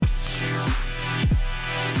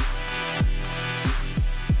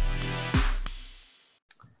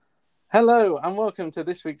Hello and welcome to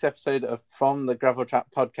this week's episode of From the Gravel Trap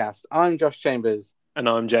podcast. I'm Josh Chambers. And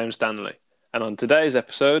I'm James Stanley. And on today's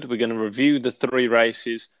episode, we're going to review the three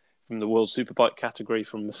races from the World Superbike category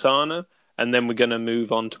from Misano, and then we're going to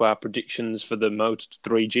move on to our predictions for the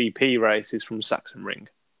Moto3 GP races from Sachsenring.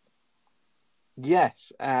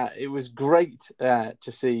 Yes, it was great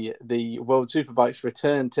to see the World Superbikes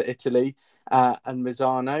return to Italy and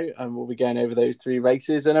Misano, and we'll be going over those three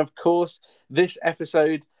races. And of course, this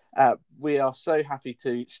episode, we are so happy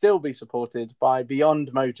to still be supported by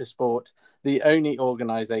Beyond Motorsport, the only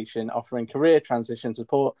organisation offering career transition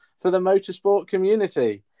support for the motorsport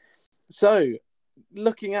community. So,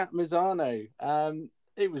 looking at Misano,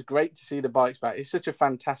 it was great to see the bikes back. It's such a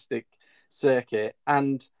fantastic circuit,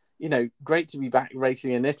 and great to be back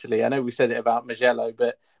racing in Italy. I know we said it about Mugello,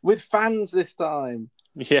 but with fans this time.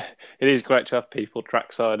 Yeah, it is great to have people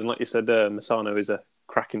trackside. And like you said, Misano is a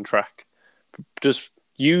cracking track. Just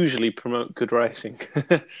usually promote good racing.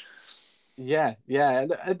 Yeah.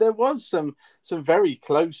 And there was some very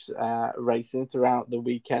close racing throughout the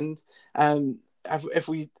weekend. If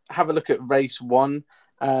we have a look at race one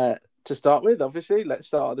to start with, obviously, let's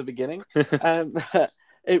start at the beginning.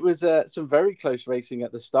 It was some very close racing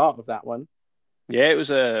at the start of that one. Yeah, it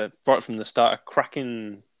was right from the start, a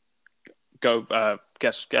cracking start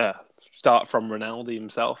from Rinaldi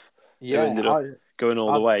himself. Yeah, who ended up going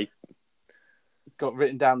all the way. Got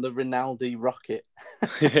written down the Rinaldi rocket.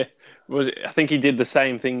 I think he did the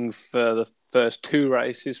same thing for the first two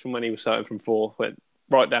races from when he was starting from fourth, went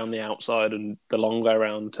right down the outside and the long way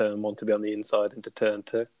around turn one to be on the inside into turn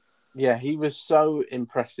two. Yeah, he was so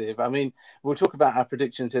impressive. I mean, we'll talk about our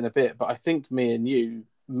predictions in a bit, but I think me and you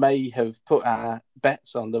may have put our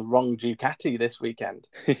bets on the wrong Ducati this weekend.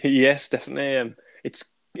 Yes, definitely.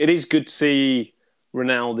 It is good to see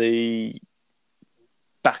Rinaldi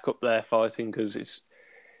back up there fighting, because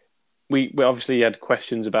we obviously had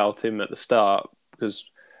questions about him at the start because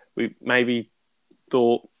we maybe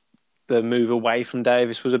thought the move away from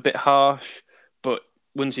Davis was a bit harsh, but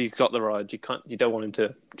once you've got the ride, you don't want him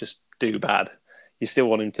to just do bad. You still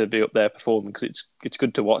want him to be up there performing, because it's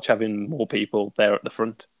good to watch having more people there at the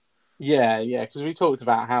front. Yeah, because we talked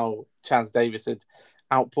about how Chaz Davis had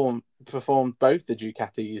outperformed both the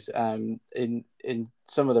Ducatis in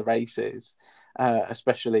some of the races,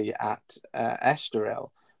 especially at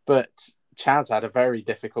Estoril. But Chaz had a very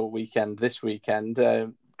difficult weekend this weekend,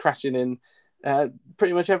 crashing in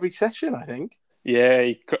pretty much every session, I think.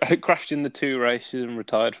 Yeah, he crashed in the two races and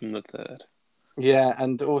retired from the third. Yeah,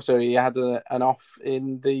 and also he had an off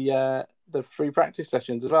in the free practice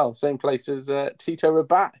sessions as well. Same place as Tito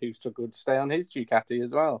Rabat, who struggled to stay on his Ducati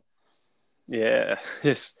as well. Yeah,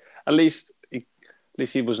 yes. At least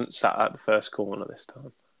he wasn't sat at the first corner this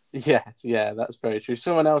time. Yes, yeah, that's very true.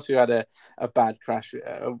 Someone else who had a bad crash,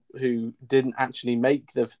 who didn't actually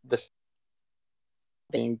make the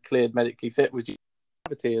being cleared medically fit, was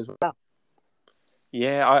Ducati as well.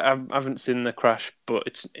 Yeah, I haven't seen the crash,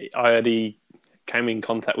 but I already came in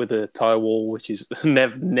contact with a tyre wall, which is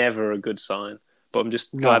never a good sign. But I'm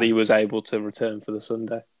just glad he was able to return for the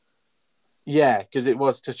Sunday. Yeah, because it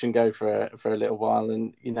was touch and go for a little while,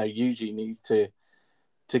 and Yuji needs to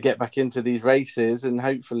get back into these races and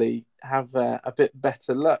hopefully have a bit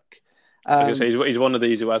better luck. I was gonna say, he's one of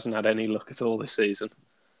these who hasn't had any luck at all this season.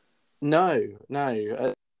 No,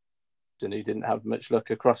 and who didn't have much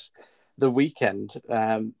luck across the weekend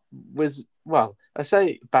was, well, I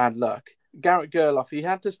say bad luck. Garrett Gerloff, he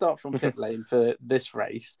had to start from pit lane for this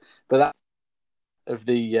race, but that of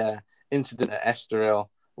the incident at Estoril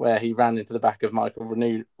where he ran into the back of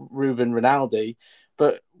Ruben Rinaldi,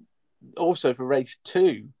 but also for race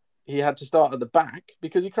two, he had to start at the back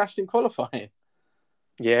because he crashed in qualifying.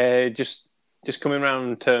 Yeah, just coming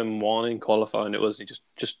around turn one in qualifying, it was he just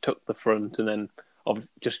took the front and then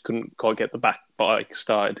just couldn't quite get the back bike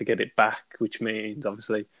started to get it back, which means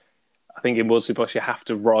obviously I think in World Superbikes you have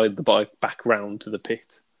to ride the bike back round to the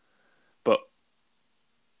pit, but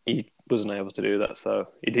he wasn't able to do that, so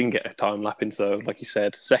he didn't get a time lapping. So, like you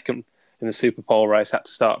said, second in the Super Pole race, had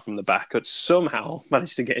to start from the back, but somehow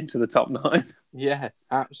managed to get into the top 9. Yeah,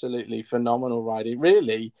 absolutely phenomenal riding.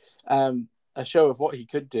 Really, a show of what he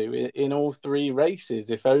could do in all three races.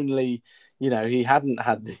 If only, he hadn't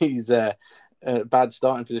had these bad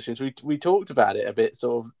starting positions. We talked about it a bit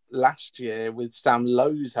sort of last year with Sam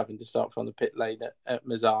Lowes having to start from the pit lane at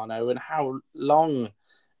Misano, and how long.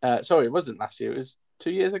 Sorry, it wasn't last year. It was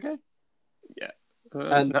 2 years ago. Yeah,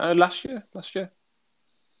 no, last year.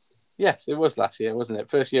 Yes, it was last year, wasn't it?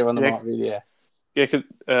 First year on the Mark VDS. Yeah,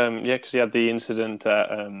 because he had the incident at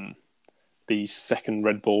the second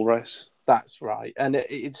Red Bull race. That's right, and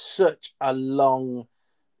it's such a long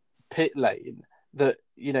pit lane that,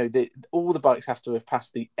 all the bikes have to have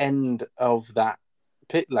passed the end of that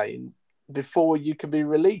pit lane before you can be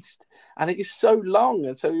released. And it is so long.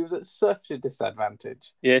 And so he was at such a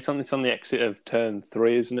disadvantage. Yeah, it's on the exit of turn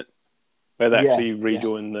 3, isn't it? Where they actually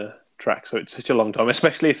rejoin the track. So it's such a long time,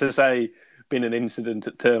 especially if there's been an incident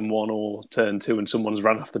at turn 1 or turn 2 and someone's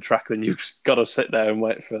run off the track, then you've just got to sit there and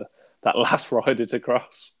wait for that last rider to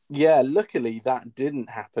cross. Yeah, luckily that didn't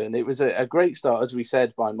happen. It was a great start, as we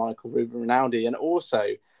said, by Michael Ruben Rinaldi, and also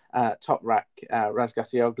Toprak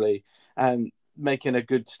Razgatlioglu making a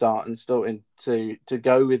good start and starting to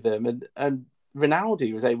go with them. And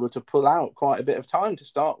Rinaldi was able to pull out quite a bit of time to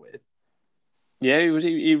start with. Yeah,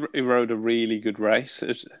 he rode a really good race.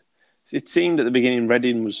 It seemed at the beginning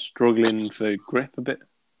Redding was struggling for grip a bit.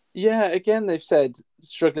 Yeah, again, they've said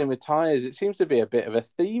struggling with tyres. It seems to be a bit of a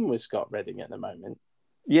theme with Scott Redding at the moment.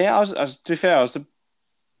 Yeah, I was to be fair, I was a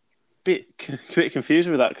bit confused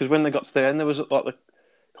with that, because when they got to the end, there was like the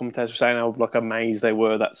commentators were saying how amazed they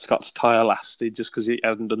were that Scott's tyre lasted just because he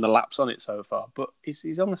hasn't done the laps on it so far. But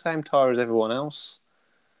he's on the same tyre as everyone else,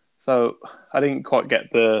 so I didn't quite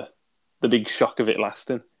get the big shock of it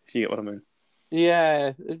lasting, if you get what I mean.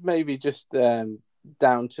 Yeah, maybe just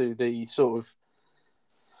down to the sort of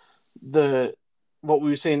what we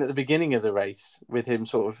were seeing at the beginning of the race with him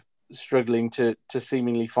sort of struggling to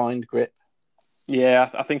seemingly find grip. Yeah,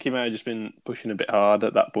 I think he may have just been pushing a bit hard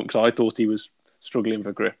at that point, because I thought he was struggling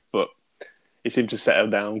for grip, but he seemed to settle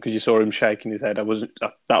down because you saw him shaking his head. I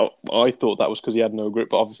thought that was because he had no grip,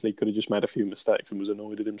 but obviously he could have just made a few mistakes and was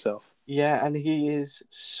annoyed at himself. Yeah, and he is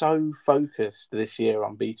so focused this year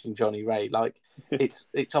on beating Johnny Ray. Like it's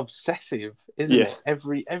obsessive, isn't it?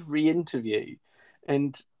 Every interview,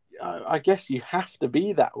 and I guess you have to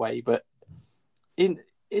be that way. But in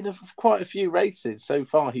quite a few races so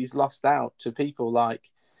far, he's lost out to people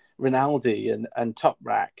like Rinaldi and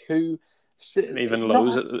Toprak, who even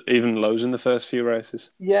Lowe's in the first few races.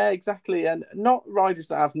 Yeah, exactly, and not riders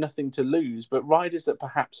that have nothing to lose, but riders that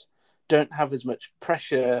perhaps don't have as much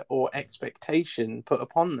pressure or expectation put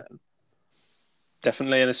upon them.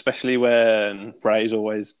 Definitely, and especially when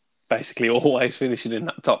Ray's basically always finishing in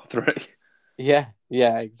that top 3. Yeah,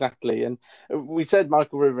 exactly. And we said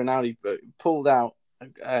Michael Rinaldi pulled out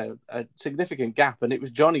a significant gap, and it was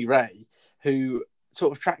Johnny Ray who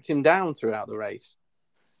sort of tracked him down throughout the race.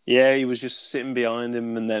 Yeah, he was just sitting behind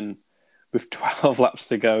him, and then with 12 laps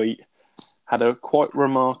to go, he had a quite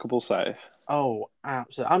remarkable save. Oh,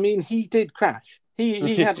 absolutely. I mean, he did crash.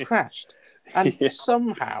 He had crashed and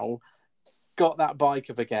somehow got that bike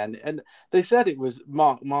up again. And they said it was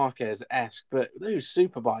Marc Marquez-esque, but those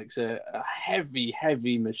superbikes are heavy,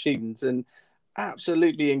 heavy machines and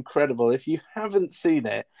absolutely incredible. If you haven't seen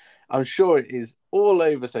it, I'm sure it is all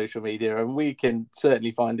over social media, and we can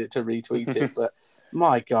certainly find it to retweet it. But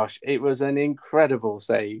my gosh, it was an incredible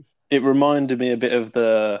save. It reminded me a bit of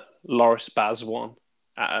the Loris Baz one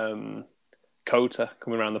at Kota,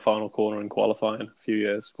 coming around the final corner and qualifying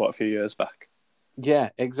quite a few years back.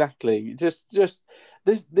 Yeah, exactly. Just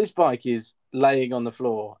this bike is laying on the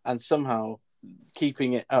floor and somehow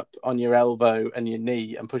keeping it up on your elbow and your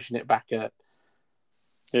knee and pushing it back up.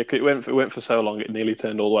 Yeah, it went for so long, it nearly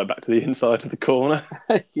turned all the way back to the inside of the corner.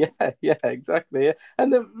 yeah, exactly.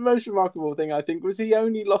 And the most remarkable thing, I think, was he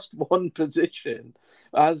only lost one position,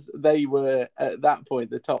 as they were at that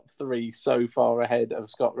point the top 3 so far ahead of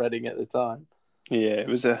Scott Redding at the time. Yeah, it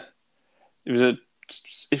was a.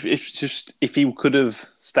 If he could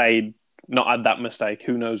have stayed, not had that mistake,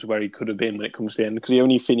 who knows where he could have been when it comes to the end? Because he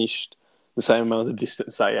only finished the same amount of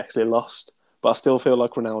distance that he actually lost. But I still feel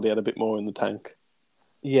like Rinaldi had a bit more in the tank.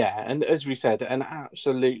 Yeah, and as we said, an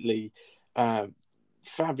absolutely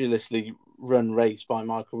fabulously run race by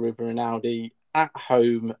Michael Ruben Rinaldi at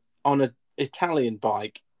home on an Italian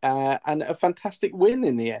bike, and a fantastic win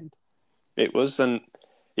in the end. It was, and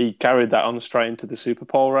he carried that on straight into the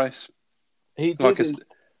Superpole race. He did.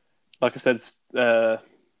 Like I said,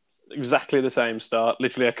 exactly the same start,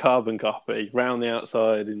 literally a carbon copy, round the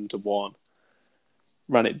outside into 1,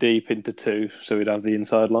 ran it deep into 2, so he'd have the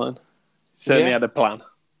inside line. Certainly had a plan.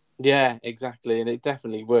 Yeah, exactly, and it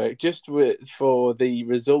definitely worked. Just for the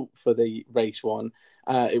result for the race one,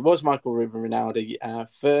 it was Michael Ruben Rinaldi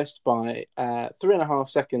first by 3.5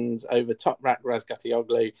 seconds over Toprak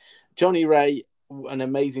Razgatlioglu. Johnny Ray, an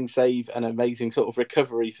amazing save, an amazing sort of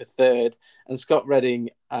recovery for third, and Scott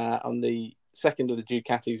Redding on the second of the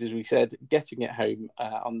Ducatis, as we said, getting it home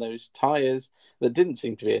on those tyres that didn't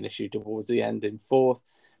seem to be an issue towards the end in fourth.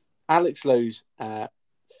 Alex Lowe's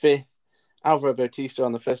fifth. Alvaro Bautista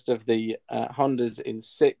on the first of the Hondas in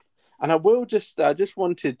 6th. And I will just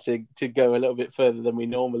wanted to go a little bit further than we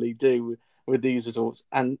normally do with these results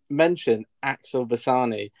and mention Axel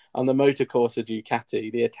Bassani on the Motocorsa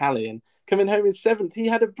Ducati, the Italian, coming home in 7th. He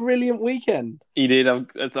had a brilliant weekend. He did.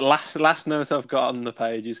 The last note I've got on the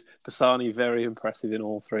page is Bassani very impressive in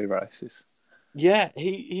all 3 races. Yeah,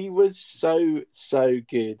 he was so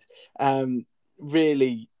good.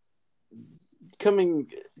 Really coming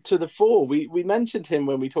to the fore. We mentioned him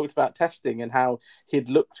when we talked about testing and how he'd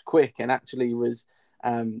looked quick and actually was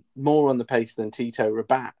more on the pace than Tito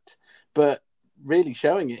Rabat, but really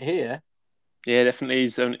showing it here. Yeah, definitely.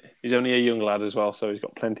 He's only a young lad as well, so he's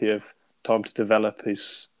got plenty of time to develop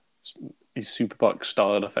his superbike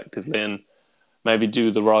style effectively and maybe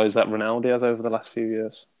do the rise that Rinaldi has over the last few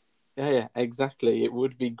years. Yeah, exactly. It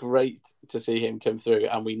would be great to see him come through,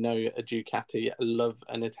 and we know a Ducati love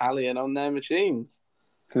an Italian on their machines.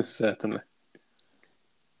 Certainly.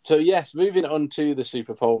 So yes, moving on to the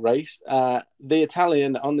Superpole race, the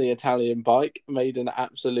Italian on the Italian bike made an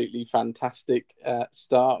absolutely fantastic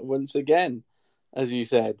start once again, as you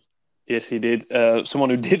said. Yes, he did. Someone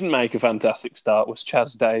who didn't make a fantastic start was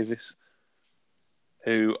Chaz Davis,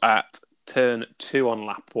 who at turn 2 on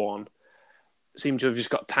lap 1 seemed to have just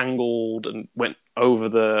got tangled and went over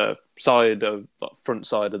the front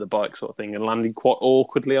side of the bike sort of thing and landed quite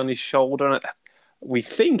awkwardly on his shoulder. And we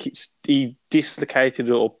think he dislocated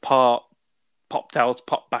it or popped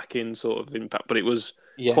back in sort of impact, but it was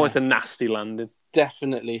quite a nasty landing.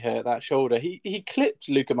 Definitely hurt that shoulder. He clipped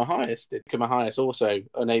Luca Mahias. Luca Mahias also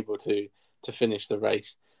unable to finish the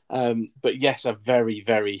race. But yes, a very,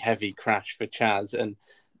 very heavy crash for Chaz and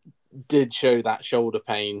did show that shoulder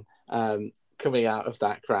pain coming out of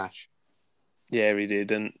that crash. Yeah, he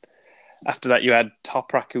did. And after that, you had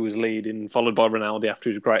Toprak, who was leading, followed by Rinaldi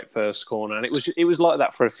after his great first corner. And it was like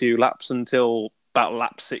that for a few laps until about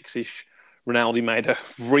lap 6-ish. Rinaldi made a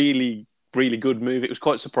really, really good move. It was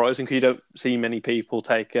quite surprising because you don't see many people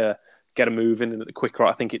get a move in the quick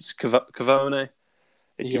right. I think it's Cavone.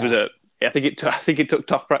 I think it took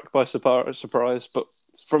Toprak by surprise. But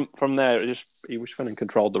from there, he was and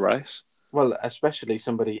controlled the race. Well, especially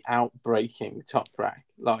somebody outbraking Toprak.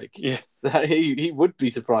 He would be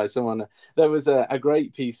surprised. There was a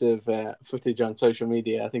great piece of footage on social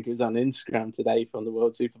media. I think it was on Instagram today from the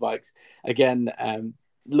World Superbikes. Again,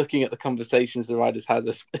 looking at the conversations the riders had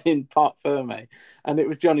in Parc Ferme, and it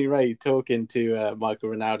was Johnny Ray talking to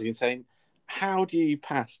Michael Rinaldi and saying, "How do you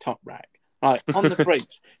pass Toprak? Right, on the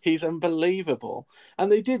brakes, he's unbelievable." And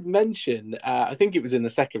they did mention, I think it was in the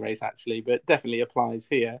second race actually, but definitely applies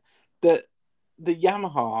here, that the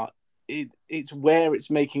Yamaha, it's where it's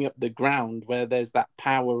making up the ground, where there's that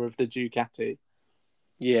power of the Ducati.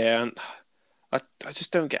 Yeah, and I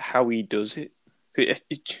just don't get how he does it.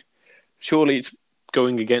 Surely it's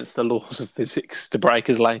going against the laws of physics to brake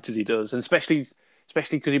as late as he does, and especially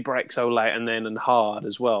because he brakes so late and hard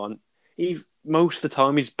as well. And most of the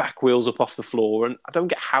time his back wheels up off the floor, and I don't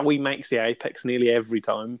get how he makes the apex nearly every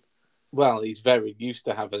time. Well, he's very used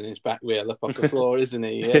to having his back wheel up off the floor, isn't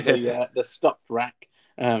he? The stopped rack,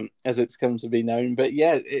 as it's come to be known. But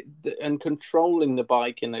yeah, and controlling the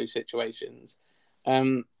bike in those situations,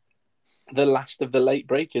 the last of the late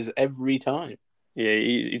breakers every time. Yeah,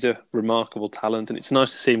 he's a remarkable talent, and it's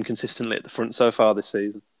nice to see him consistently at the front so far this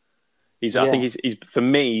season. I think he's for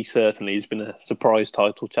me certainly he's been a surprise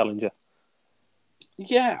title challenger.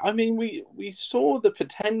 Yeah, I mean we saw the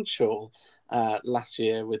potential last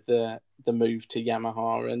year with the move to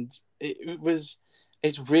Yamaha, and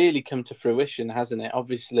it's really come to fruition, hasn't it?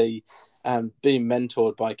 Obviously, being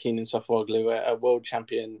mentored by Kenan Sofuoglu, a world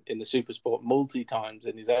champion in the Supersport multi times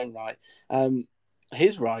in his own right.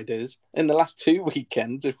 His riders in the last 2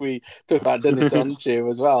 weekends, if we talk about Dennis Onchu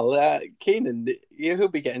as well, Kenan, he'll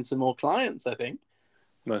be getting some more clients, I think.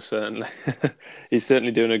 Most certainly. He's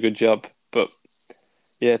certainly doing a good job. But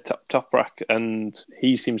yeah, Toprak, and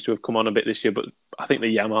he seems to have come on a bit this year, but I think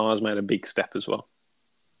the Yamaha has made a big step as well.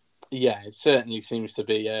 Yeah, it certainly seems to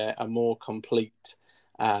be a more complete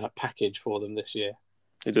package for them this year.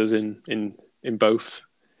 It does in both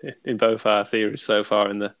our series so far,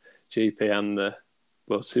 in the GP and the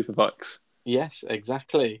World Superbikes. Yes,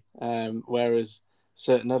 exactly. Whereas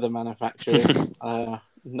certain other manufacturers are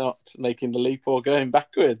not making the leap or going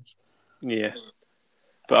backwards. Yeah,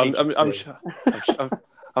 but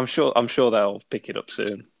I'm sure they'll pick it up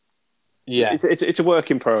soon. Yeah, it's a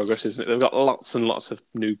work in progress, isn't it? They've got lots and lots of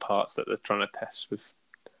new parts that they're trying to test with.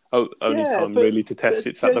 Only time really to test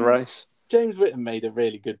it's at the race. James Whittam made a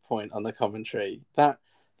really good point on the commentary that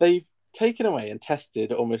they've taken away and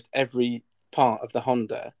tested almost every part of the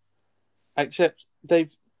Honda, except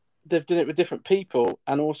they've done it with different people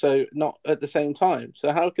and also not at the same time.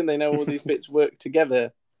 So how can they know all these bits work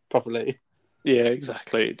together properly? Yeah,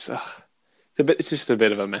 exactly. It's just a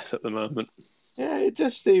bit of a mess at the moment. Yeah, it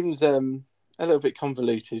just seems a little bit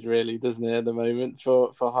convoluted, really, doesn't it, at the moment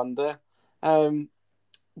for Honda?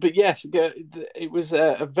 But yes, it was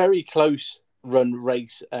a very close run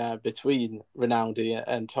race between Rinaldi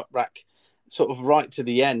and Toprak, sort of right to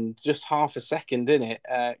the end, just half a second in it,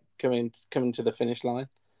 coming to the finish line.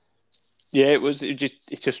 Yeah, it was. It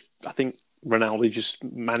just. I think Rinaldi just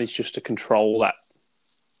managed just to control that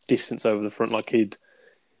distance over the front, like he'd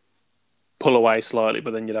pull away slightly,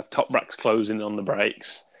 but then you'd have Toprak's closing on the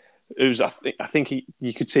brakes. It was. I think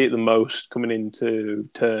you could see it the most coming into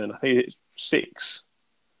turn. I think it's 6.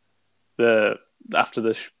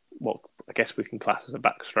 After what I guess we can class as a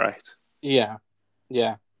back straight. Yeah.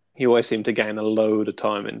 He always seemed to gain a load of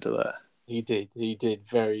time into there. He did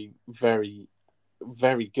very, very,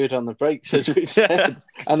 very good on the brakes, as we've said,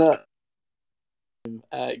 and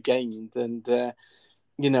gained. And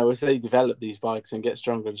as they develop these bikes and get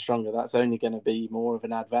stronger and stronger, that's only going to be more of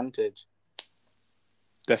an advantage.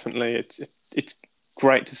 Definitely, it's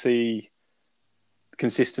great to see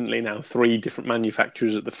consistently now 3 different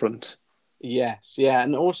manufacturers at the front. Yes, yeah,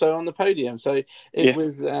 and also on the podium. So it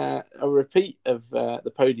was a repeat of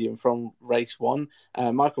the podium from race 1.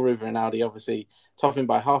 Michael Ruber Rinaldi obviously topping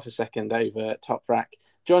by half a second over Toprak.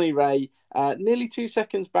 Johnny Ray, nearly 2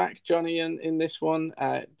 seconds back, Johnny, in this one,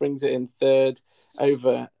 brings it in 3rd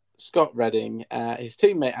over Scott Redding. His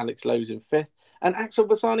teammate Alex Lowe's in 5th. And Axel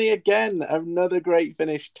Bassani again, another great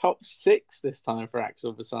finish, top 6 this time for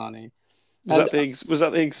Axel Bassani. Was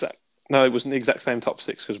that the exact? No, it wasn't the exact same top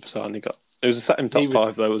 6 because Bassani got. It was the same top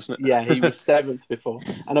 5 though, wasn't it? Yeah, he was 7th before.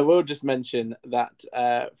 And I will just mention that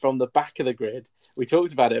from the back of the grid, we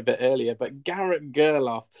talked about it a bit earlier, but Garrett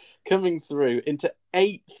Gerloff coming through into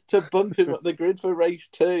 8th to bump him up the grid for race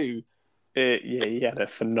 2. Yeah, he had a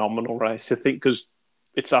phenomenal race. I think because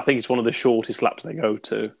I think it's one of the shortest laps they go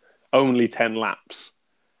to, only 10 laps,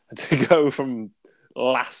 and to go from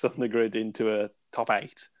last on the grid into a top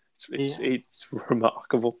 8. It's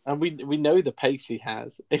remarkable. And we know the pace he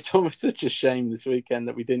has. It's almost such a shame this weekend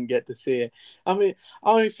that we didn't get to see it. I mean,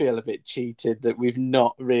 I feel a bit cheated that we've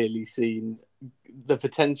not really seen the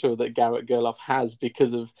potential that Garrett Gerloff has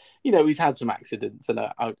because of, he's had some accidents and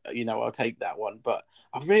I'll take that one. But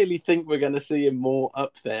I really think we're going to see him more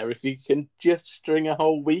up there if he can just string a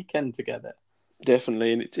whole weekend together.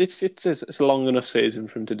 Definitely. And it's a long enough season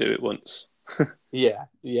for him to do it once. Yeah.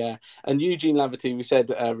 And Eugene Laverty, we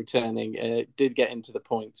said, returning, did get into the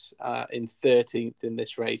points in 13th in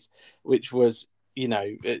this race, which was,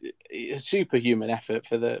 a superhuman effort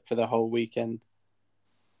for the whole weekend.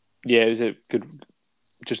 Yeah, it was a good,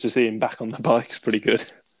 just to see him back on the bike is pretty good.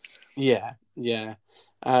 Yeah. And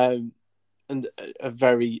a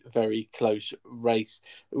very, very close race.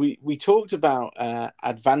 We talked about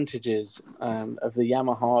advantages of the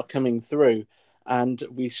Yamaha coming through. And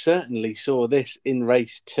we certainly saw this in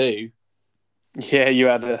race 2. Yeah, you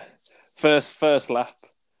had a first lap.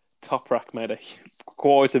 Toprak made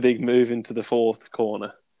quite a big move into the 4th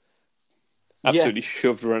corner. Absolutely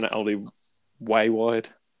shoved Rinaldi way wide.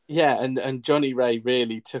 Yeah, and Johnny Ray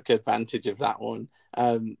really took advantage of that one.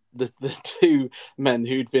 The 2 men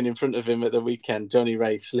who'd been in front of him at the weekend, Johnny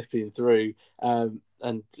Ray slipping through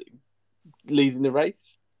and leading the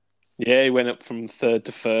race. Yeah, he went up from 3rd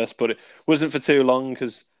to 1st, but it wasn't for too long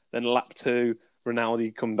because then lap 2, Rinaldi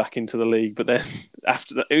come back into the league. But then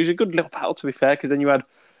after that, it was a good little battle, to be fair, because then you had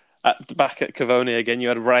back at Cavone again, you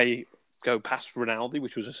had Ray go past Rinaldi,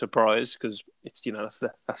 which was a surprise because it's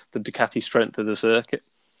that's the Ducati strength of the circuit.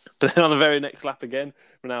 But then on the very next lap again,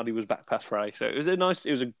 Rinaldi was back past Ray, so it was a nice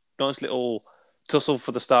little tussle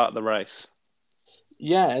for the start of the race.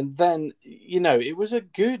 Yeah, and then it was a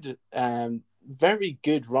good. Very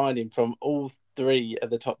good riding from all 3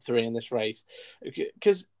 of the top 3 in this race,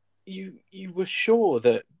 because you were sure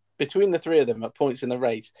that between the 3 of them at points in the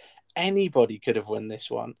race, anybody could have won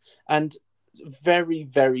this one. And very,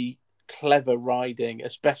 very clever riding,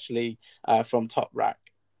 especially from Toprak.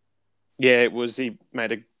 Yeah, it was. He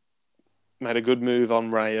made a good move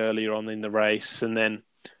on Ray earlier on in the race, and then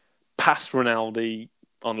passed Rinaldi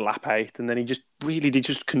on lap 8, and then he just really did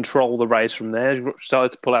just control the race from there. He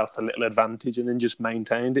started to pull out a little advantage and then just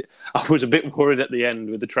maintained it. I was a bit worried at the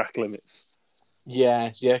end with the track limits.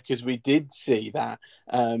 Yeah, because we did see that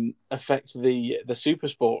affect the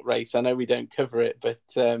Supersport race. I know we don't cover it, but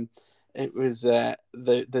it was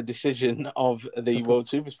the decision of the World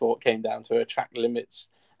Supersport came down to a track limits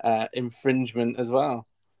infringement as well.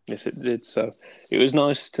 Yes, it did. So it was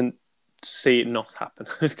nice to see it not happen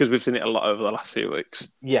because we've seen it a lot over the last few weeks.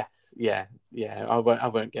 Yeah, yeah. I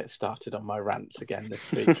won't get started on my rants again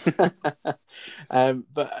this week.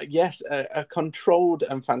 But yes, a controlled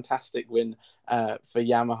and fantastic win for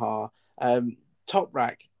Yamaha.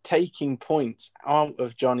 Toprak taking points out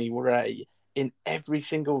of Johnny Ray in every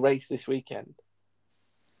single race this weekend.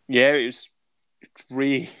 Yeah, it's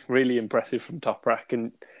really, really impressive from Toprak,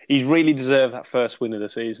 and he's really deserved that first win of the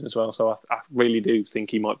season as well. So I really do think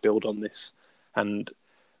he might build on this and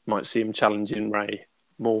might see him challenging Ray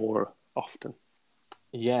more often.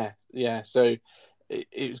 Yeah. So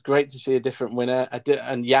it was great to see a different winner.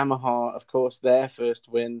 And Yamaha, of course, their first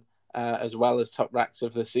win, as well as Toprak's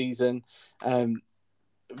of the season.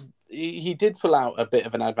 He did pull out a bit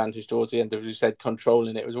of an advantage towards the end, as you said,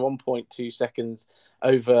 controlling it. It was 1.2 seconds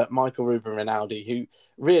over Michael Ruben Rinaldi, who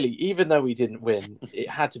really, even though he didn't win, it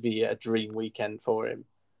had to be a dream weekend for him.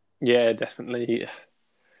 Yeah, definitely.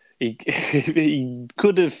 He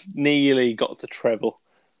could have nearly got the treble,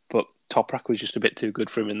 but Toprak was just a bit too good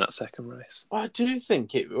for him in that second race. Well, I do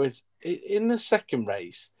think it was in the second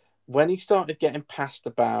race when he started getting passed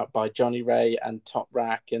about by Johnny Ray and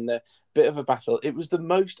Toprak in the bit of a battle. It was the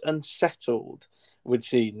most unsettled we'd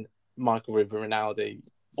seen Michael Ruben Rinaldi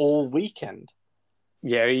all weekend.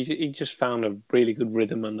 Yeah, he just found a really good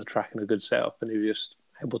rhythm on the track and a good setup, and he was just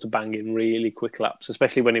able to bang in really quick laps,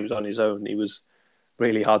 especially when he was on his own. He was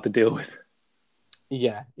really hard to deal with.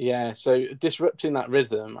 Yeah. So disrupting that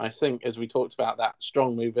rhythm, I think, as we talked about, that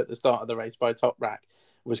strong move at the start of the race by Toprak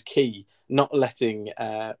was key. Not letting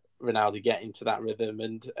Rinaldi get into that rhythm,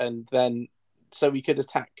 and then so we could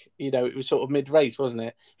attack. It was sort of mid race, wasn't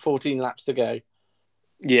it? 14 laps to go.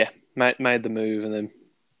 Yeah, made the move,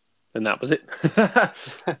 and that was it.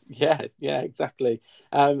 Yeah, exactly.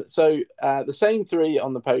 So the same three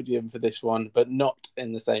on the podium for this one, but not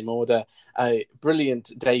in the same order. A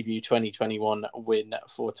brilliant debut 2021 win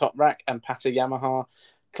for Toprak and Pata Yamaha,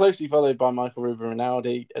 closely followed by Michael Ruben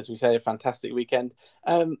Rinaldi. As we say, a fantastic weekend.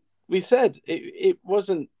 We said it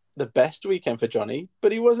wasn't the best weekend for Johnny,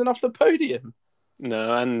 but he wasn't off the podium.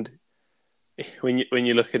 No, and when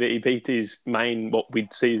you look at it, he beat what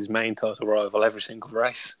we'd see his main title rival every single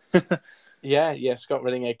race. Yeah, Scott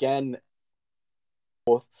Redding again,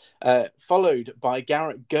 fourth, followed by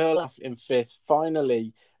Garrett Gerloff in fifth.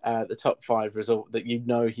 Finally, the top five result that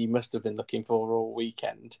he must have been looking for all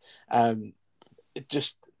weekend.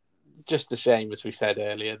 Just a shame, as we said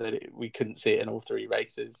earlier, that we couldn't see it in all three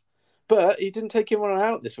races. But he didn't take anyone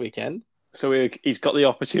out this weekend. So he's got the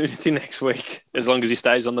opportunity next week, as long as he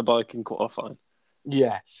stays on the bike in qualifying.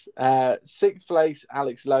 Yes. Sixth place,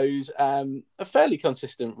 Alex Lowe's. A fairly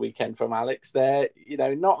consistent weekend from Alex there.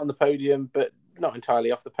 Not on the podium, but not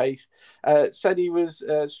entirely off the pace. Said he was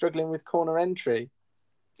struggling with corner entry.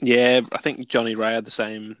 Yeah, I think Johnny Ray had the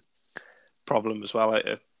same problem as well.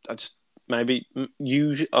 I just maybe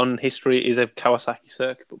usually on history it is a Kawasaki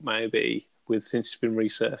circuit, but maybe since it's been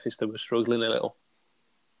resurfaced, they were struggling a little.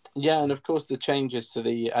 Yeah, and of course the changes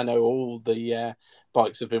to I know all the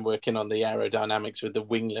bikes have been working on the aerodynamics with the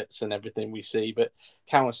winglets and everything we see, but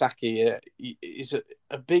Kawasaki is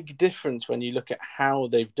a big difference when you look at how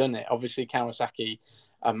they've done it. Obviously, Kawasaki,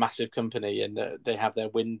 a massive company, and they have their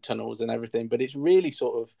wind tunnels and everything, but it's really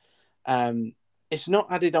sort of, it's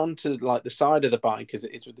not added onto like the side of the bike as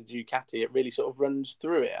it is with the Ducati. It really sort of runs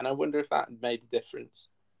through it, and I wonder if that made a difference.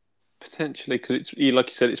 Potentially, because it's like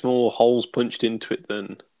you said, it's more holes punched into it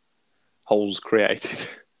than holes created.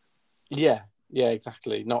 Yeah,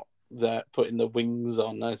 exactly. Not putting the wings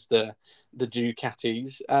on as the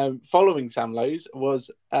Ducatis. Following Sam Lowes was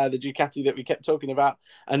the Ducati that we kept talking about.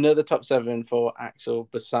 Another top seven for Axel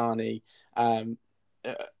Bassani.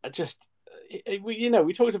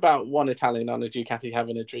 We talked about one Italian on a Ducati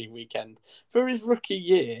having a dream weekend. For his rookie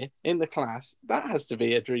year in the class, that has to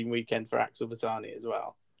be a dream weekend for Axel Bassani as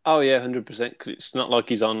well. Oh yeah, 100%. Because it's not like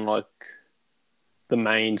he's on like the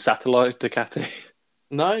main satellite Ducati.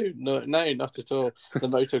 No, not at all. The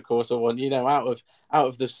Motocorsa one, out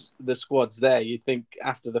of the squads there, you'd think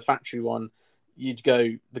after the factory one, you'd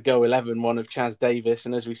go the Go 11 one of Chaz Davis,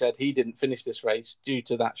 and as we said, he didn't finish this race due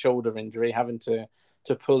to that shoulder injury, having to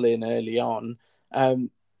pull in early on.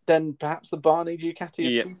 Then perhaps the Barney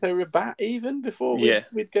Ducati of Tito Rabat even before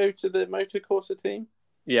we'd go to the Motocorsa team.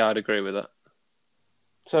 Yeah, I'd agree with that.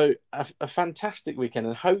 So a fantastic weekend,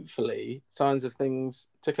 and hopefully signs of things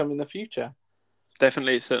to come in the future.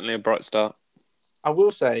 Definitely, certainly a bright start. I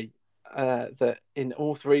will say that in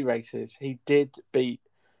all three races, he did beat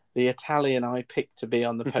the Italian I picked to be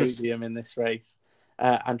on the podium in this race,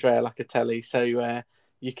 Andrea Locatelli. So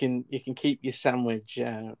you can keep your sandwich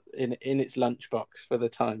in its lunchbox for the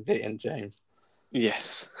time being, James.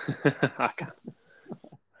 Yes, I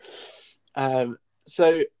can.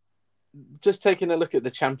 So just taking a look at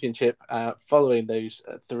the championship following those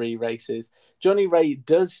three races, Johnny Ray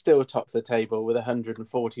does still top the table with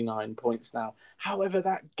 149 points now. However,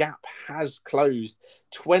 that gap has closed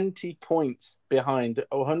 20 points behind,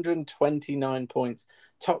 129 points.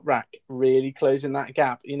 Top Rack really closing that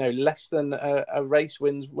gap, less than a race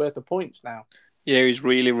win's worth of points now. Yeah, he's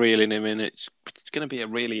really reeling him in. It's going to be a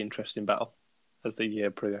really interesting battle as the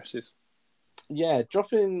year progresses. Yeah,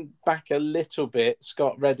 dropping back a little bit,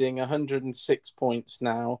 Scott Redding, 106 points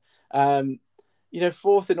now.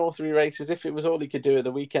 Fourth in all three races. If it was all he could do at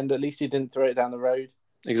the weekend, at least he didn't throw it down the road.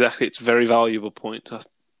 Exactly. It's a very valuable point. I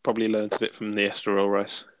probably learned a bit from the Estoril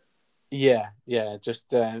race. Yeah,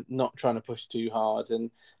 just not trying to push too hard. And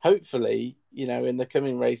hopefully, in the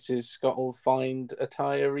coming races, Scott will find a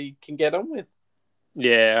tyre he can get on with.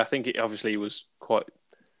 Yeah, I think it obviously was quite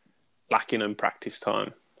lacking in practice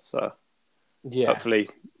time. So hopefully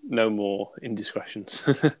no more indiscretions.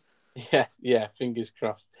 Yeah, fingers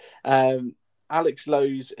crossed. Alex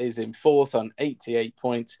Lowes is in fourth on 88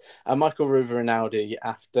 points. Michael Ruva-Rinaldi,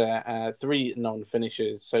 after three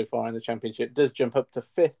non-finishers so far in the championship, does jump up to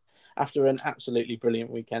fifth after an absolutely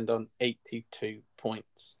brilliant weekend on 82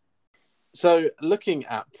 points. So looking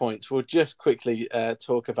at points, we'll just quickly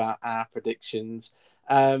talk about our predictions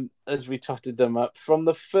as we totted them up. From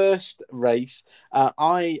the first race,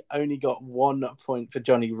 I only got 1 point for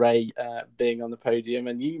Johnny Ray being on the podium,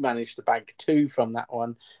 and you managed to bag 2 from that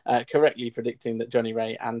one, correctly predicting that Johnny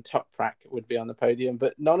Ray and Top Rack would be on the podium,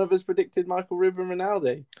 but none of us predicted Michael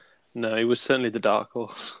Ruva-Rinaldi. No, he was certainly the dark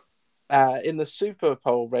horse. In the Super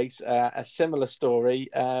Pole race, a similar story.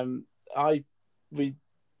 We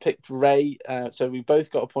picked Ray, so we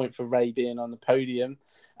both got a point for Ray being on the podium,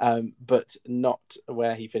 but not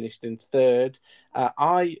where he finished in third.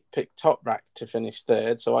 I picked Top Rack to finish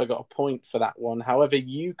third, so I got a point for that one. However,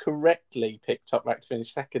 you correctly picked Top Rack to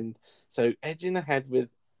finish second, so edging ahead with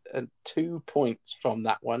 2 points from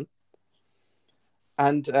that one.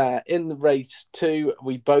 And in the race 2,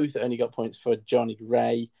 we both only got points for Johnny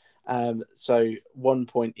Ray, so 1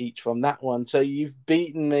 point each from that one. So you've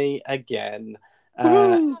beaten me again.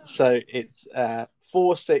 So it's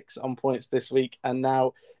 4-6 on points this week, and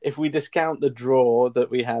now if we discount the draw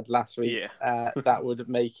that we had last week, that would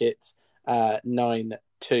make it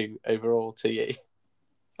 9-2 overall to you.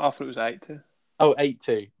 I thought it was 8-2. Oh,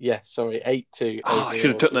 8-2. Yes, sorry, 8-2. I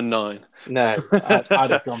should have took the 9. No,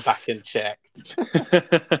 I'd have gone back and checked.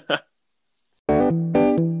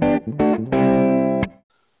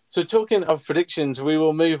 So talking of predictions, we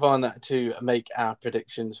will move on to make our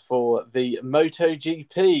predictions for the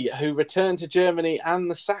MotoGP, who return to Germany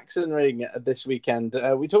and the Sachsenring this weekend.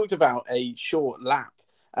 We talked about a short lap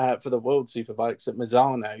for the World Superbikes at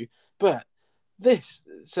Misano, but this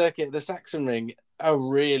circuit, the Sachsenring, a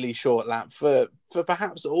really short lap for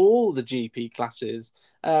perhaps all the GP classes.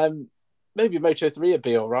 Maybe Moto3 would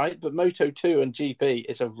be all right, but Moto2 and GP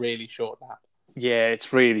is a really short lap. Yeah,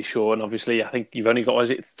 it's really short, and obviously I think you've only got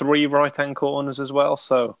 3 right-hand corners as well,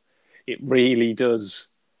 so it really does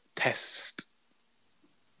test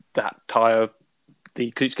that tyre.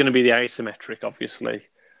 It's going to be the asymmetric, obviously.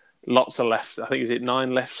 Lots of left. I think, is it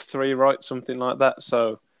 9 lefts, 3 right, something like that.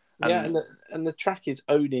 So and the track is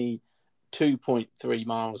only 2.3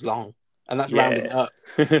 miles long, and that's rounding it up.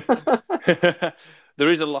 There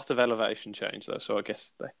is a lot of elevation change, though, so I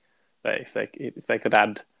guess if they could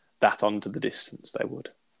add that onto the distance, they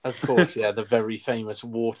would. Of course, yeah, the very famous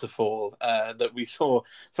waterfall that we saw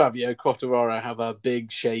Fabio Quartararo have a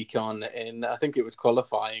big shake on in, I think it was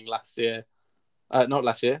qualifying last year. Not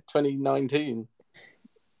last year, 2019.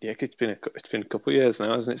 Yeah, it's been a couple of years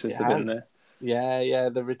now, hasn't it, since they've been there? Yeah,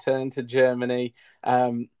 the return to Germany,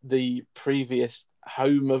 the previous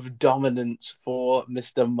home of dominance for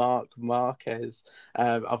Mr. Marc Marquez.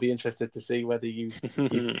 I'll be interested to see whether you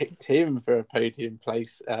picked him for a podium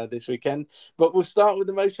place this weekend. But we'll start with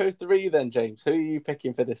the Moto3 then, James. Who are you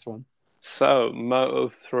picking for this one? So,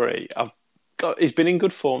 Moto3, he's been in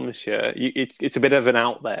good form this year. It's a bit of an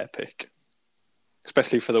out there pick,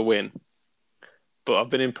 especially for the win. But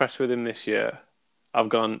I've been impressed with him this year. I've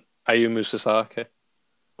gone Ayumu Sasaki.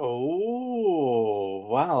 Oh,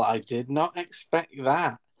 well, I did not expect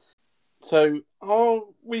that. So, are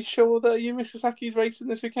we sure that Ayumu Sasaki's racing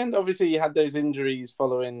this weekend? Obviously, you had those injuries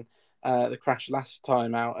following the crash last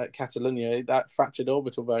time out at Catalonia, that fractured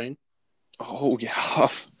orbital bone. Oh, yeah. I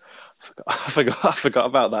forgot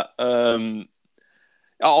about that.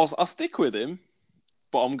 I'll stick with him,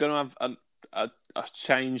 but I'm going to have a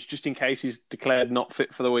change just in case he's declared not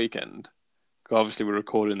fit for the weekend. Obviously, we're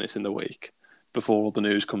recording this in the week before all the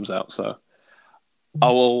news comes out, so I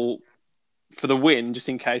will for the win, just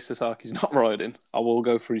in case Sasaki's not riding, I will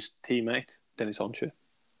go for his teammate, Dennis Honshu.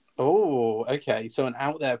 Oh, okay. So an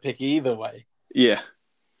out there pick either way. Yeah.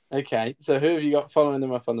 Okay. So who have you got following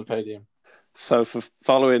them up on the podium? So for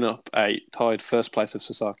following up a tied first place of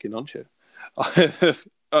Sasaki and Honshu,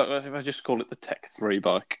 I just call it the Tech 3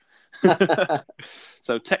 bike.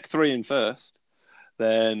 So Tech 3 in first,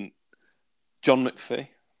 then John McPhee.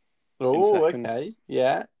 Oh, okay.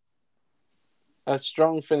 Yeah. A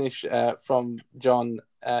strong finish from John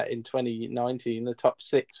in 2019. The top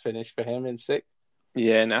 6 finish for him in 6th.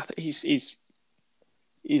 Yeah, and I think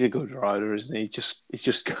he's a good rider, isn't he? He's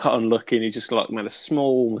just got unlucky and he just made a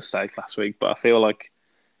small mistake last week, but I feel like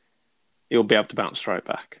he'll be able to bounce straight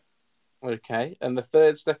back. Okay. And the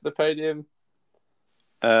third step of the podium?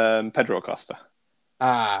 Pedro Acosta.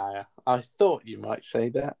 I thought you might say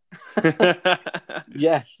that.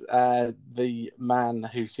 Yes, the man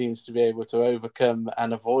who seems to be able to overcome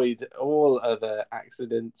and avoid all other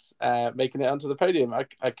accidents, making it onto the podium.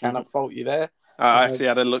 I cannot fault you there. I actually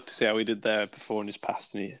had a look to see how he did there before in his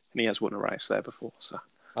past, and he has won a race there before, so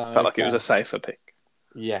I felt like it was a safer pick.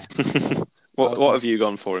 Yeah. What have you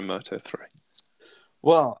gone for in Moto 3?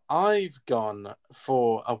 Well, I've gone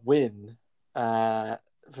for a win. For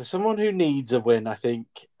someone who needs a win, I think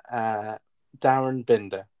Darren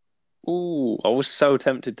Binder. Ooh, I was so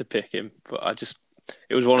tempted to pick him, but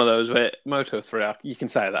it was one of those where Moto 3, you can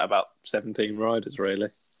say that about 17 riders, really.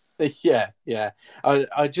 Yeah.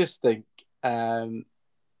 I just think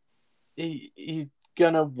he's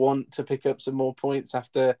going to want to pick up some more points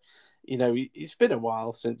after, it's been a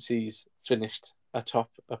while since he's finished atop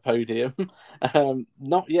a podium.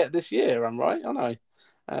 Not yet this year, I'm right, aren't I?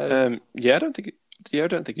 I don't think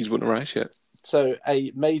he's won a race yet. So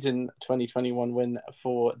a maiden 2021 win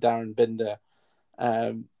for Darren Binder.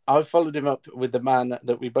 I've followed him up with the man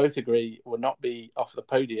that we both agree will not be off the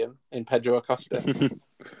podium in Pedro Acosta.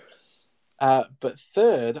 But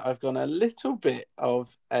third, I've gone a little bit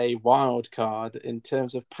of a wild card in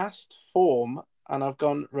terms of past form, and I've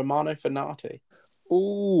gone Romano Fenati.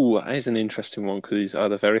 Ooh, that is an interesting one because he's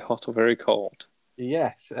either very hot or very cold.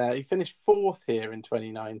 Yes, he finished 4th here in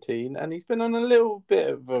 2019, and he's been on a little bit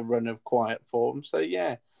of a run of quiet form. So,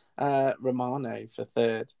 yeah, Romano for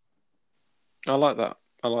third. I like that.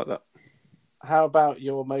 How about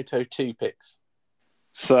your Moto 2 picks?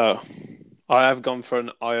 So, I have gone for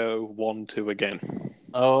an IO 1-2 again.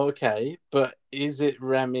 Oh, okay, but is it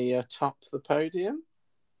Remy atop the podium?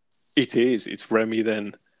 It is. It's Remy,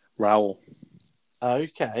 then Raul.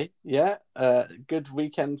 Okay, yeah. Good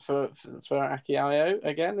weekend for Aki IO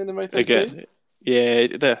again in the Moto 2? Again, yeah,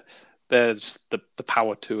 they're just the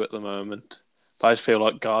power 2 at the moment. But I just feel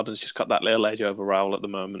like Garden's just got that little edge over Raul at the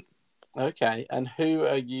moment. Okay, and who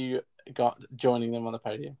are you got joining them on the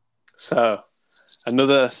podium? So,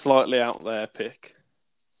 another slightly out there pick.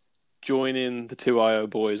 Joining the 2 IO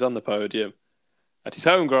boys on the podium at his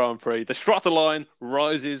home Grand Prix, the Strotter line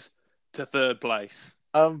rises to 3rd place.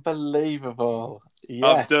 Unbelievable. Yes.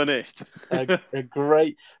 I've done it. a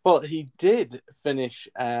great... Well, he did finish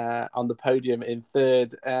on the podium in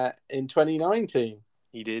 3rd in 2019.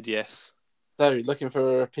 He did, yes. So, looking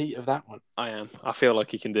for a repeat of that one? I am. I feel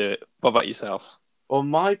like he can do it. What about yourself? Well,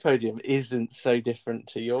 my podium isn't so different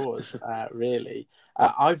to yours, really.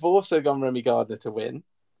 I've also gone Remy Gardner to win.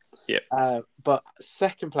 Yeah. But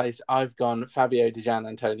second place, I've gone Fabio Di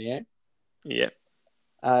Gianantonio. Yeah.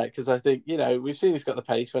 Because I think, we've seen he's got the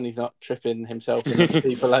pace when he's not tripping himself and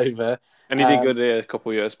people over. And he did good a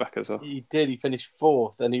couple of years back as well. He did. He finished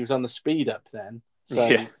 4th and he was on the speed up then. So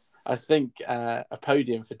yeah. I think a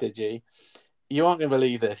podium for Digi. You aren't going to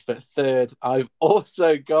believe this, but third, I've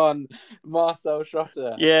also gone Marcel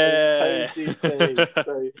Schrotter. Yeah.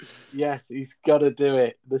 So, yes, he's got to do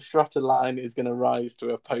it. The Schrotter line is going to rise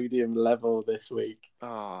to a podium level this week.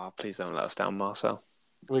 Oh, please don't let us down, Marcel.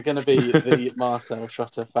 We're going to be the Marcel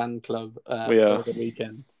Schrotter fan club for the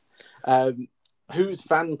weekend. Whose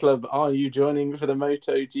fan club are you joining for the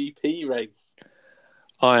MotoGP race?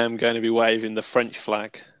 I am going to be waving the French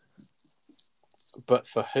flag. But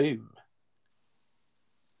for whom?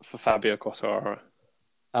 For Fabio Quartararo.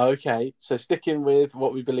 Okay, so sticking with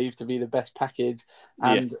what we believe to be the best package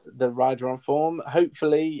and the rider on form.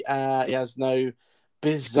 Hopefully, he has no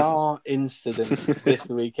bizarre incident this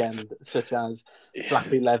weekend, such as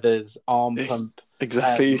flappy leathers, arm pump.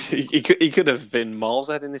 Exactly. He could have been miles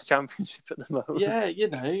ahead in this championship at the moment.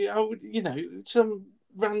 Yeah, some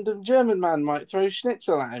random German man might throw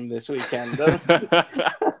schnitzel at him this weekend.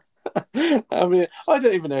 I mean, I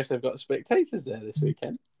don't even know if they've got spectators there this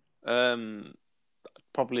weekend.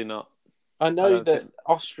 Probably not. I know that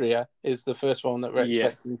Austria is the first one that we're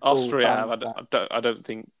expecting. Austria, I don't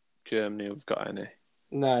think Germany have got any.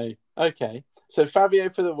 No. Okay. So Fabio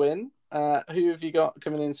for the win. Who have you got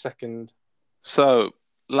coming in second? So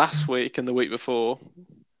last week and the week before,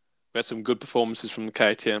 we had some good performances from the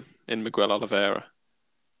KTM in Miguel Oliveira.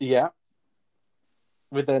 Yeah.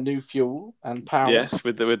 With their new fuel and power. Yes,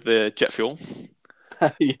 with the jet fuel.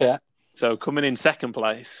 Yeah. So coming in second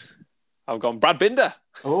place, I've gone Brad Binder.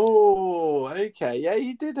 Oh, okay. Yeah,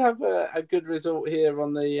 you did have a good result here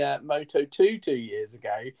on the Moto 2 years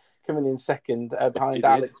ago, coming in second behind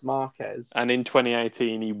Alex Marquez. And in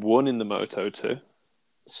 2018, he won in the Moto 2.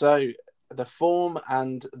 So the form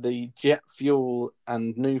and the jet fuel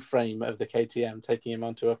and new frame of the KTM taking him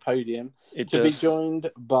onto a podium be joined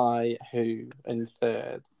by who in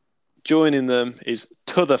third? Joining them is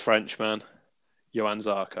the Frenchman, Johann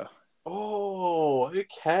Zarco. Oh,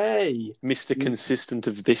 okay. Mr. Consistent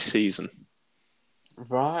of this season.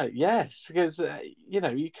 Right, yes, because,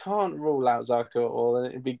 you can't rule out Zarco at all, and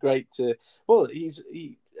it'd be great to... Well, he's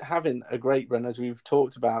having a great run, as we've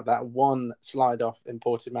talked about, that one slide-off in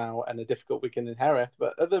Portimao and a difficult weekend in Jerez,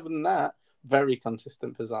 but other than that, very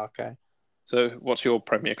consistent for Zarco. So what's your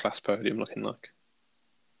Premier Class podium looking like?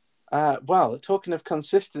 Well, talking of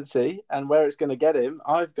consistency and where it's going to get him,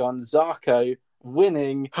 I've gone Zarco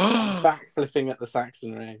winning, backflipping at the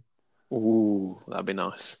Sachsenring. Ooh, that'd be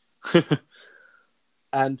nice.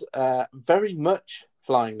 And very much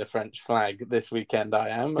flying the French flag this weekend, I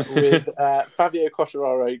am, with Fabio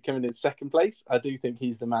Quartararo coming in second place. I do think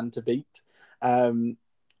he's the man to beat. And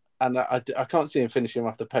I can't see him finishing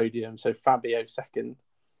off the podium, so Fabio second.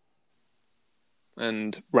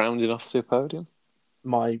 And rounding off the podium?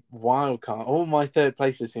 My wild card. All my third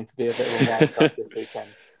places seem to be a bit of a wild card this weekend.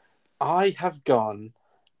 I have gone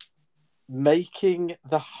making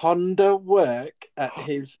the Honda work at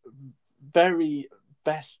his very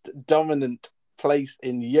best dominant place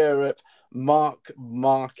in Europe. Marc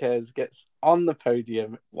Marquez gets on the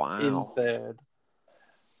podium in third.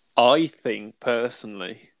 I think,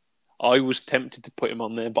 personally, I was tempted to put him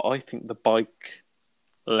on there, but I think the bike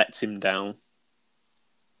lets him down.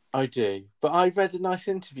 I do. But I read a nice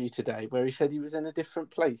interview today where he said he was in a different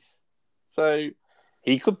place. So...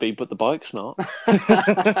 He could be, but the bike's not.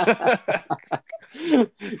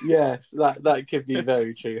 Yes, that could be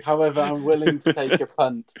very true. However, I'm willing to take a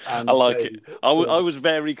punt. And I like it. I was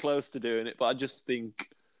very close to doing it, but I just think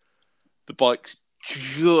the bike's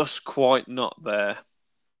just quite not there.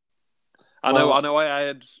 I know I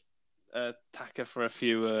had Taka for a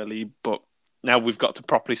few early, but now we've got to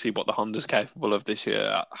properly see what the Honda's capable of this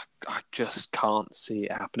year. I just can't see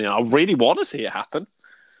it happening. I really want to see it happen,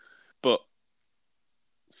 but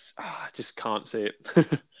I just can't see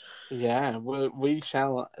it. Yeah, we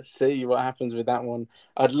shall see what happens with that one.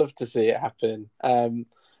 I'd love to see it happen.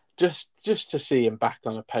 Just to see him back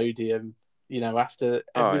on a podium, after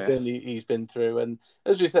everything he's been through. And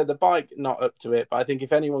as we said, the bike not up to it, but I think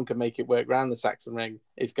if anyone can make it work around the Sachsenring,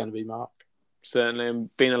 it's going to be Marc. Certainly,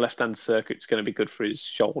 and being a left-hand circuit, it's going to be good for his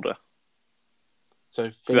shoulder.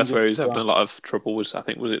 So that's where he's having a lot of trouble. Was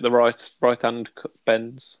it the right-hand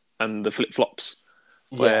bends and the flip-flops?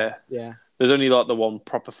 Where there's only like the one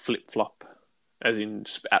proper flip-flop, as in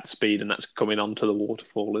at speed, and that's coming onto the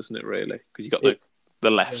waterfall, isn't it, really? Because you got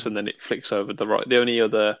the lefts and then it flicks over the right. The only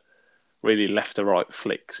other really left to right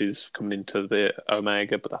flicks is coming into the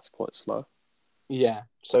Omega, but that's quite slow. Yeah,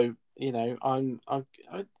 so,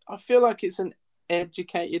 I feel like it's an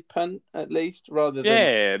educated punt, at least, rather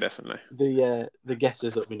than definitely the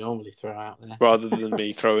guesses that we normally throw out there. Rather than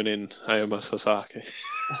me throwing in Ayoma Sasaki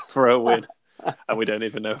for a win. And we don't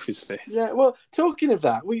even know if he's fit. Yeah, well, talking of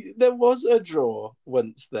that, there was a draw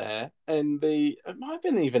once there in it might have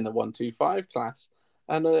been even the 125 class,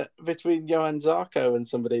 and between Johann Zarco and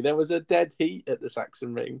somebody, there was a dead heat at the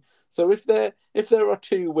Sachsenring. So if there are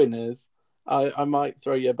two winners, I might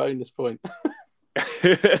throw you a bonus point.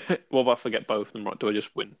 What if I forget both of them? Right? Do I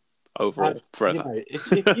just win overall forever?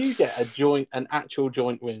 If you get an actual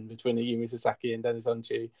joint win between Ayumu Sasaki and Dennis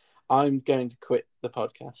Unchu, I'm going to quit the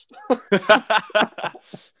podcast.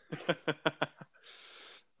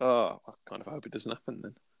 I kind of hope it doesn't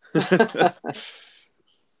happen then.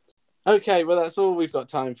 Okay, well, that's all we've got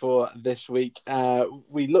time for this week.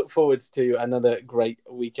 We look forward to another great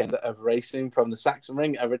weekend of racing from the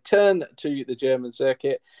Sachsenring, a return to the German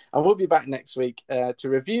circuit, and we'll be back next week to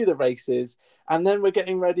review the races, and then we're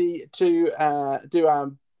getting ready to do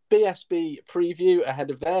our BSB preview ahead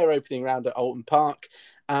of their opening round at Alton Park.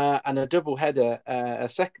 And a double header,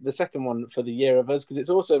 the second one for the year of us, because it's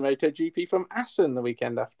also MotoGP from Assen the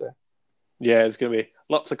weekend after. Yeah, there's going to be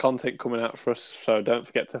lots of content coming out for us, so don't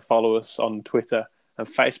forget to follow us on Twitter and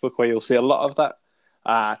Facebook, where you'll see a lot of that.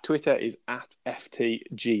 Twitter is at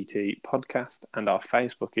FTGT Podcast, and our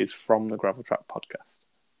Facebook is From the Gravel Trap Podcast.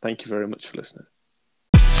 Thank you very much for listening.